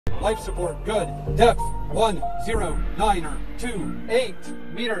Life support, good. Depth, 10928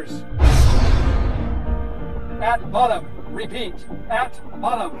 meters. At bottom, repeat, at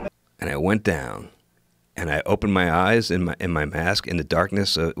bottom. And I went down, and I opened my eyes in my mask in the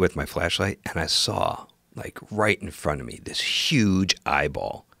darkness with my flashlight, and I saw, like right in front of me, this huge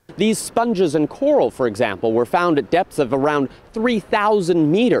eyeball. These sponges and coral, for example, were found at depths of around 3,000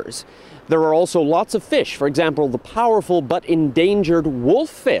 meters. There are also lots of fish, for example, the powerful but endangered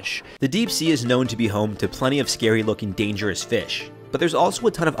wolffish. The deep sea is known to be home to plenty of scary-looking dangerous fish, but there's also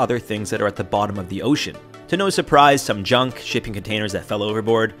a ton of other things that are at the bottom of the ocean. To no surprise, some junk, shipping containers that fell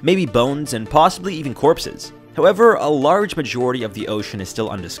overboard, maybe bones, and possibly even corpses. However, a large majority of the ocean is still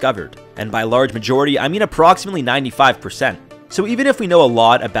undiscovered, and by large majority, I mean approximately 95%. So even if we know a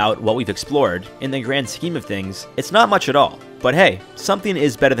lot about what we've explored, in the grand scheme of things, it's not much at all. But hey, something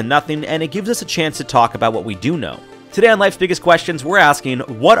is better than nothing, and it gives us a chance to talk about what we do know. Today on Life's Biggest Questions, we're asking,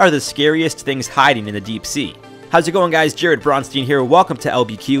 what are the scariest things hiding in the deep sea? How's it going, guys? Jared Bronstein here. Welcome to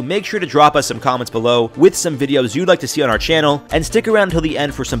LBQ. Make sure to drop us some comments below with some videos you'd like to see on our channel, and stick around until the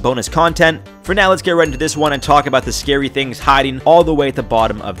end for some bonus content. For now, let's get right into this one and talk about the scary things hiding all the way at the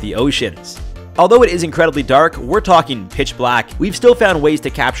bottom of the oceans. Although it is incredibly dark, we're talking pitch black, we've still found ways to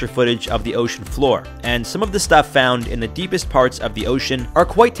capture footage of the ocean floor, and some of the stuff found in the deepest parts of the ocean are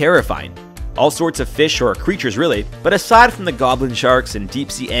quite terrifying. All sorts of fish, or creatures really, but aside from the goblin sharks and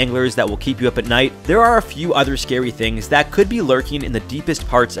deep sea anglers that will keep you up at night, there are a few other scary things that could be lurking in the deepest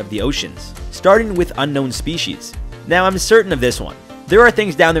parts of the oceans, starting with unknown species. Now, I'm certain of this one. There are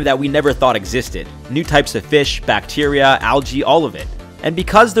things down there that we never thought existed, new types of fish, bacteria, algae, all of it. And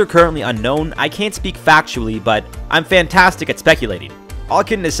because they're currently unknown, I can't speak factually, but I'm fantastic at speculating. All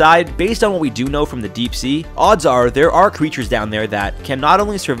kidding aside, based on what we do know from the deep sea, odds are there are creatures down there that can not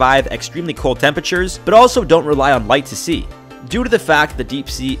only survive extremely cold temperatures, but also don't rely on light to see. Due to the fact that the deep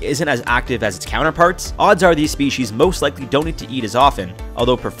sea isn't as active as its counterparts, odds are these species most likely don't need to eat as often,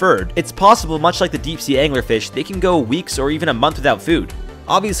 although preferred. It's possible, much like the deep sea anglerfish, they can go weeks or even a month without food.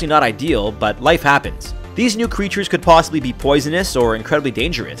 Obviously not ideal, but life happens. These new creatures could possibly be poisonous or incredibly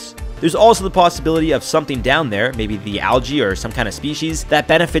dangerous. There's also the possibility of something down there, maybe the algae or some kind of species, that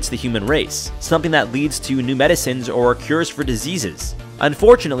benefits the human race, something that leads to new medicines or cures for diseases.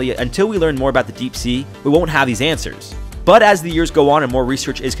 Unfortunately, until we learn more about the deep sea, we won't have these answers. But as the years go on and more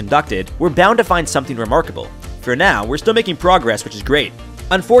research is conducted, we're bound to find something remarkable. For now, we're still making progress, which is great.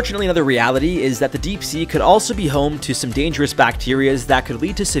 Unfortunately, another reality is that the deep sea could also be home to some dangerous bacteria that could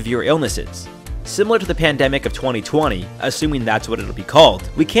lead to severe illnesses. Similar to the pandemic of 2020, assuming that's what it'll be called,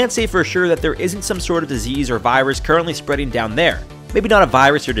 we can't say for sure that there isn't some sort of disease or virus currently spreading down there. Maybe not a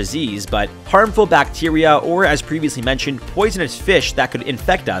virus or disease, but harmful bacteria or, as previously mentioned, poisonous fish that could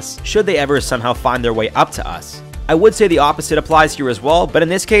infect us should they ever somehow find their way up to us. I would say the opposite applies here as well, but in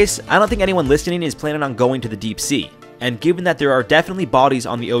this case, I don't think anyone listening is planning on going to the deep sea. And given that there are definitely bodies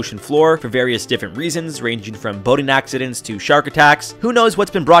on the ocean floor for various different reasons, ranging from boating accidents to shark attacks, who knows what's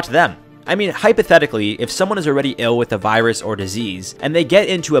been brought to them? I mean, hypothetically, if someone is already ill with a virus or disease, and they get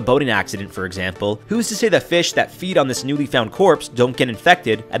into a boating accident, for example, who's to say the fish that feed on this newly found corpse don't get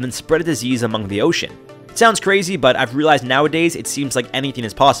infected and then spread a disease among the ocean? It sounds crazy, but I've realized nowadays it seems like anything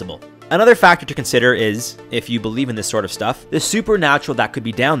is possible. Another factor to consider is, if you believe in this sort of stuff, the supernatural that could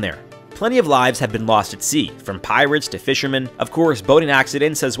be down there. Plenty of lives have been lost at sea, from pirates to fishermen, of course boating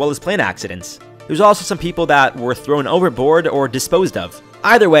accidents as well as plane accidents. There's also some people that were thrown overboard or disposed of.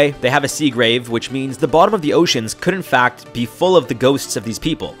 Either way, they have a sea grave, which means the bottom of the oceans could in fact be full of the ghosts of these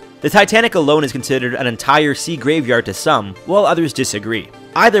people. The Titanic alone is considered an entire sea graveyard to some, while others disagree.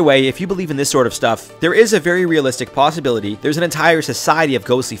 Either way, if you believe in this sort of stuff, there is a very realistic possibility there's an entire society of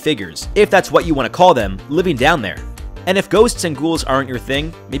ghostly figures, if that's what you want to call them, living down there. And if ghosts and ghouls aren't your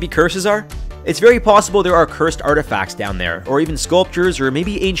thing, maybe curses are? It's very possible there are cursed artifacts down there, or even sculptures or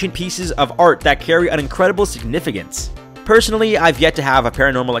maybe ancient pieces of art that carry an incredible significance. Personally, I've yet to have a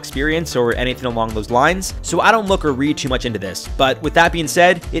paranormal experience or anything along those lines, so I don't look or read too much into this. But with that being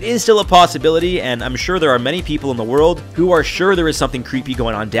said, it is still a possibility, and I'm sure there are many people in the world who are sure there is something creepy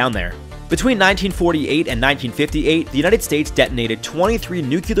going on down there. Between 1948 and 1958, the United States detonated 23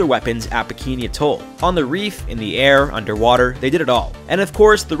 nuclear weapons at Bikini Atoll. On the reef, in the air, underwater, they did it all. And of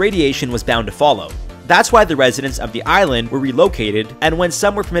course, the radiation was bound to follow. That's why the residents of the island were relocated, and when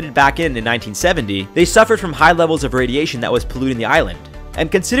some were permitted back in 1970, they suffered from high levels of radiation that was polluting the island.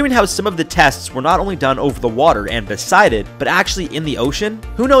 And considering how some of the tests were not only done over the water and beside it, but actually in the ocean,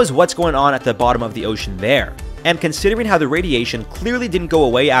 who knows what's going on at the bottom of the ocean there? And considering how the radiation clearly didn't go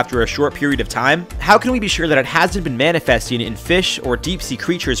away after a short period of time, how can we be sure that it hasn't been manifesting in fish or deep-sea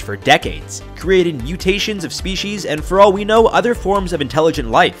creatures for decades, creating mutations of species and, for all we know, other forms of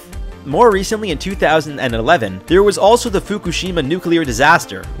intelligent life? More recently, in 2011, there was also the Fukushima nuclear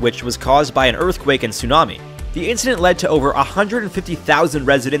disaster, which was caused by an earthquake and tsunami. The incident led to over 150,000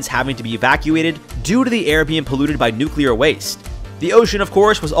 residents having to be evacuated due to the air being polluted by nuclear waste. The ocean, of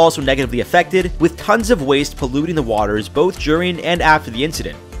course, was also negatively affected, with tons of waste polluting the waters both during and after the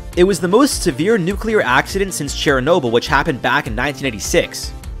incident. It was the most severe nuclear accident since Chernobyl, which happened back in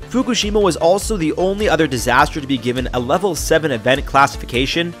 1986. Fukushima was also the only other disaster to be given a level 7 event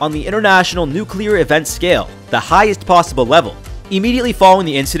classification on the International Nuclear Event Scale, the highest possible level. Immediately following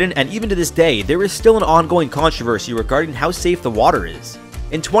the incident, and even to this day, there is still an ongoing controversy regarding how safe the water is.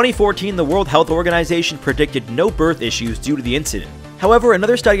 In 2014, the World Health Organization predicted no birth issues due to the incident. However,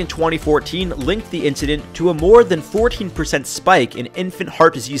 another study in 2014 linked the incident to a more than 14% spike in infant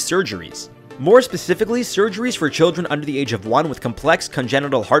heart disease surgeries. More specifically, surgeries for children under the age of 1 with complex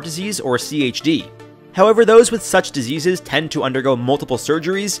congenital heart disease, or CHD. However, those with such diseases tend to undergo multiple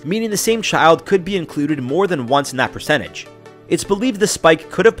surgeries, meaning the same child could be included more than once in that percentage. It's believed the spike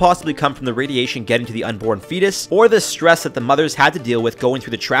could have possibly come from the radiation getting to the unborn fetus, or the stress that the mothers had to deal with going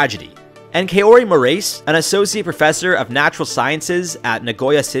through the tragedy. And Kaori Moraes, an associate professor of natural sciences at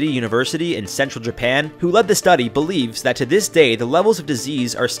Nagoya City University in central Japan, who led the study, believes that to this day the levels of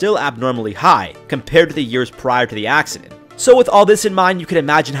disease are still abnormally high compared to the years prior to the accident. So with all this in mind, you can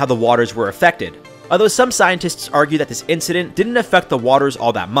imagine how the waters were affected. Although some scientists argue that this incident didn't affect the waters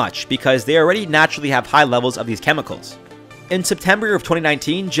all that much, because they already naturally have high levels of these chemicals. In September of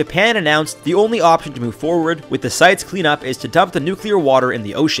 2019, Japan announced the only option to move forward with the site's cleanup is to dump the nuclear water in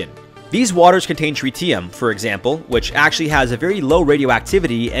the ocean. These waters contain tritium, for example, which actually has a very low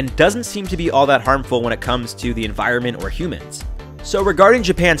radioactivity and doesn't seem to be all that harmful when it comes to the environment or humans. So regarding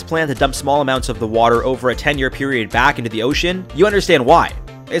Japan's plan to dump small amounts of the water over a 10-year period back into the ocean, you understand why.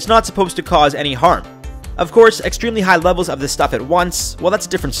 It's not supposed to cause any harm. Of course, extremely high levels of this stuff at once, well, that's a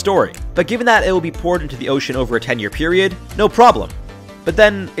different story. But given that it will be poured into the ocean over a 10-year period, no problem. But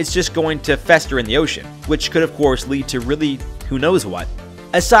then it's just going to fester in the ocean, which could of course lead to really who knows what.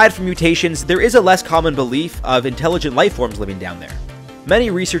 Aside from mutations, there is a less common belief of intelligent life forms living down there. Many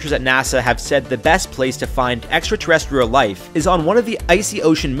researchers at NASA have said the best place to find extraterrestrial life is on one of the icy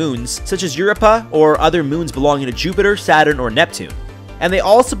ocean moons, such as Europa or other moons belonging to Jupiter, Saturn, or Neptune. And they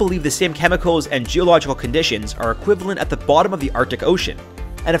also believe the same chemicals and geological conditions are equivalent at the bottom of the Arctic Ocean.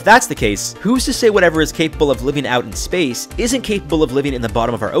 And if that's the case, who's to say whatever is capable of living out in space isn't capable of living in the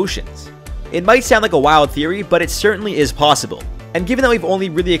bottom of our oceans? It might sound like a wild theory, but it certainly is possible. And given that we've only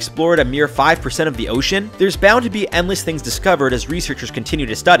really explored a mere 5% of the ocean, there's bound to be endless things discovered as researchers continue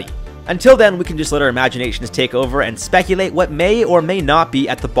to study. Until then, we can just let our imaginations take over and speculate what may or may not be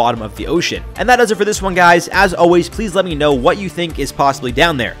at the bottom of the ocean. And that does it for this one, guys. As always, please let me know what you think is possibly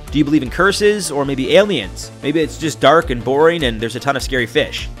down there. Do you believe in curses or maybe aliens? Maybe it's just dark and boring and there's a ton of scary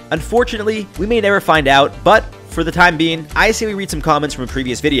fish. Unfortunately, we may never find out, but for the time being, I say we read some comments from a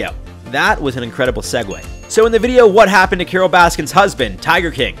previous video. That was an incredible segue. So in the video, what happened to Carole Baskin's husband, Tiger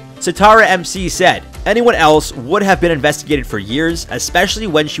King? Satara MC said, anyone else would have been investigated for years, especially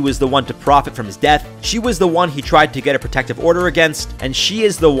when she was the one to profit from his death. She was the one he tried to get a protective order against, and she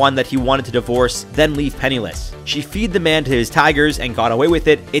is the one that he wanted to divorce, then leave penniless. She feed the man to his tigers and got away with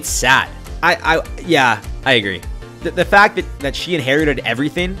it. It's sad. Yeah, I agree. The fact that she inherited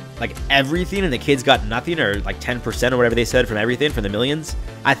everything, like everything, and the kids got nothing, or like 10% or whatever they said from everything, from the millions,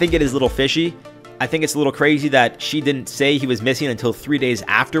 I think it is a little fishy. I think it's a little crazy that she didn't say he was missing until 3 days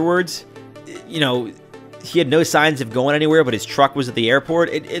afterwards. You know, he had no signs of going anywhere, but his truck was at the airport.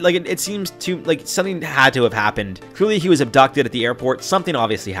 It seems to, like, something had to have happened. Clearly he was abducted at the airport. Something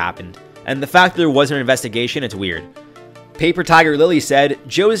obviously happened. And the fact there wasn't an investigation, it's weird. Paper Tiger Lily said,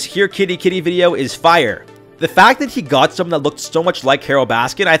 Joe's Here Kitty Kitty video is fire. The fact that he got someone that looked so much like Carole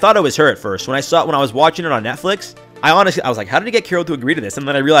Baskin, I thought it was her at first. When I was watching it on Netflix, I was like, how did he get Carole to agree to this? And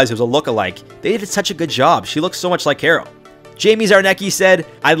then I realized it was a look-alike. They did such a good job. She looks so much like Carole. Jamie Zarnecki said,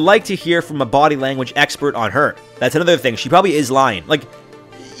 I'd like to hear from a body language expert on her. That's another thing. She probably is lying. Like,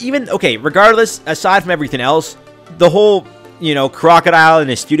 even, okay, regardless, aside from everything else, the whole, you know, crocodile in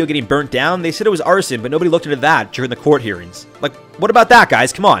his studio getting burnt down, they said it was arson, but nobody looked into that during the court hearings. Like, what about that,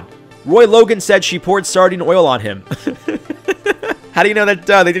 guys? Come on. Roy Logan said she poured sardine oil on him. How do you know that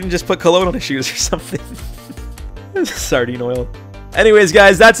they didn't just put cologne on his shoes or something? Sardine oil. Anyways,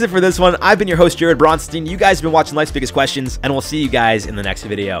 guys, that's it for this one. I've been your host, Jared Bronstein. You guys have been watching Life's Biggest Questions, and we'll see you guys in the next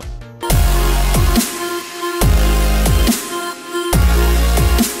video.